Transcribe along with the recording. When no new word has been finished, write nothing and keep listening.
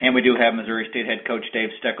And we do have Missouri State head coach Dave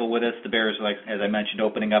Steckel with us. The Bears, like as I mentioned,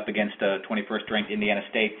 opening up against 21st-ranked Indiana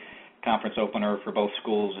State. Conference opener for both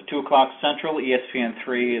schools at 2 o'clock Central.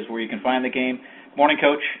 ESPN3 is where you can find the game. Morning,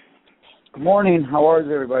 Coach. Good morning. How are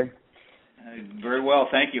you, everybody? Very well,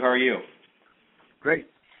 thank you. How are you? Great.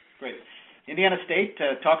 Great. Indiana State,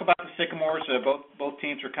 talk about the Sycamores. Both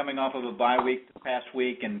teams are coming off of a bye week the past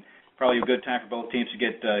week, and probably a good time for both teams to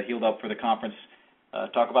get healed up for the conference.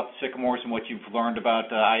 Talk about the Sycamores and what you've learned about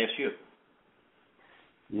ISU.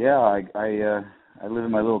 Yeah, I live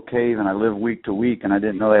in my little cave, and I live week to week, and I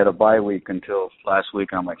didn't know they had a bye week until last week.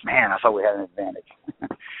 And I'm like, man, I thought we had an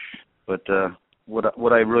advantage. But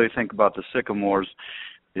what I really think about the Sycamores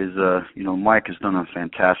is, Mike has done a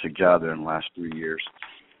fantastic job there in the last 3 years,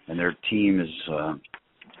 and their team is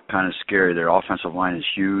kind of scary. Their offensive line is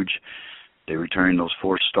huge. They're returning those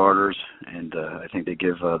 4 starters, and I think they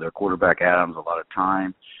give their quarterback Adams a lot of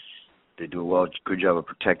time. They do a good job of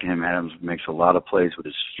protecting him. Adams makes a lot of plays with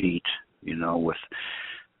his feet.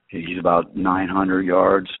 He's about 900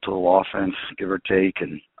 yards total offense, give or take,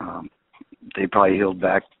 and they probably healed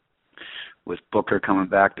back with Booker coming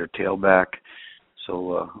back, their tailback.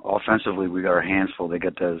 So offensively, we got our hands full. They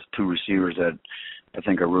got those 2 receivers that I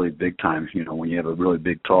think are really big time. When you have a really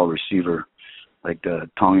big, tall receiver like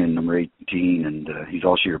Tonyan, number 18, and he's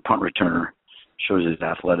also your punt returner, shows his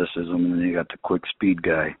athleticism, and then you got the quick speed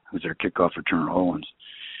guy who's their kickoff returner, Owens.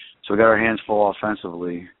 So we got our hands full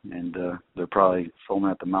offensively, and they're probably foaming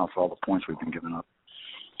at the mouth for all the points we've been giving up.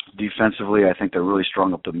 Defensively, I think they're really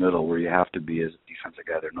strong up the middle where you have to be as a defensive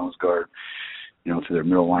guy. Their nose guard, to their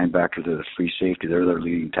middle linebacker, to the free safety, they're their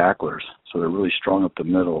leading tacklers. So they're really strong up the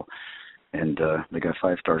middle, and they got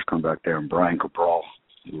 5 stars come back there, and Brian Cabral,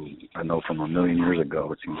 who I know from a million years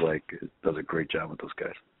ago, it seems like does a great job with those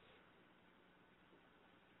guys.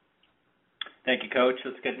 Thank you, Coach.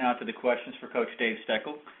 Let's get now to the questions for Coach Dave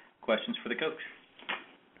Steckel. Questions for the coach.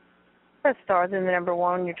 Press stars and the number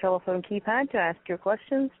 1 on your telephone keypad to ask your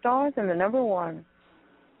questions. Stars and the number 1.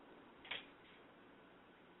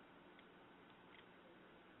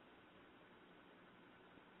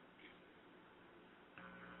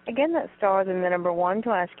 Again, that's stars and the number 1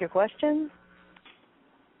 to ask your questions.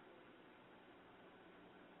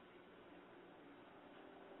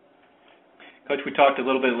 Coach, we talked a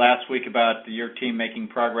little bit last week about your team making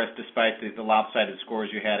progress despite the lopsided scores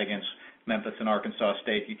you had against Memphis and Arkansas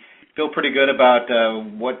State. You feel pretty good about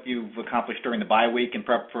what you've accomplished during the bye week in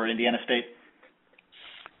prep for Indiana State?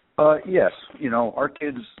 Yes. Our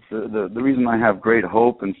kids, the reason I have great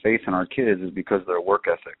hope and faith in our kids is because of their work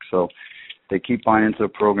ethic. So they keep buying into the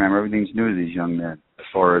program. Everything's new to these young men as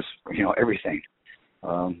far as, everything,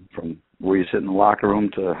 from where you sit in the locker room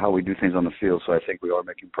to how we do things on the field. So I think we are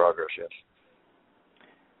making progress, yes.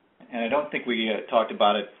 And I don't think we talked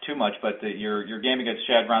about it too much, but your game against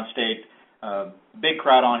Chadron State, big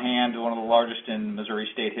crowd on hand, one of the largest in Missouri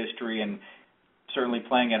State history, and certainly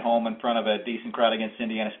playing at home in front of a decent crowd against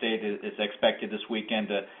Indiana State is expected this weekend.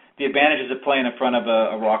 The advantages of playing in front of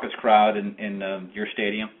a raucous crowd in your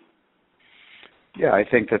stadium? Yeah, I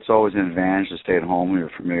think that's always an advantage to stay at home,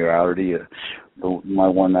 your familiarity. My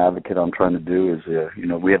one advocate I'm trying to do is,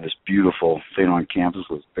 we have this beautiful thing on campus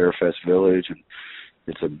with Bearfest Village, and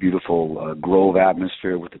it's a beautiful grove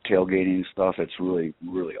atmosphere with the tailgating and stuff. It's really,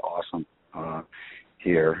 really awesome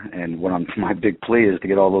here. And my big plea is to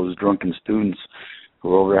get all those drunken students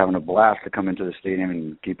who are over having a blast to come into the stadium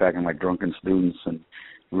and keep acting like drunken students and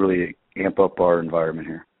really amp up our environment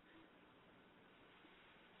here.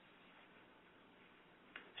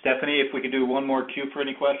 Stephanie, if we could do one more cue for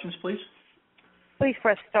any questions, please. Please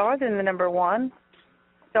press stars and the number 1.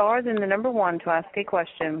 Stars and the number 1 to ask a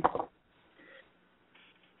question.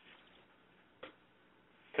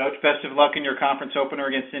 Coach, best of luck in your conference opener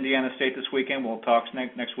against Indiana State this weekend. We'll talk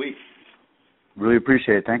next week. Really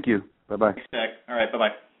appreciate it. Thank you. Bye-bye. All right,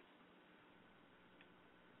 bye-bye.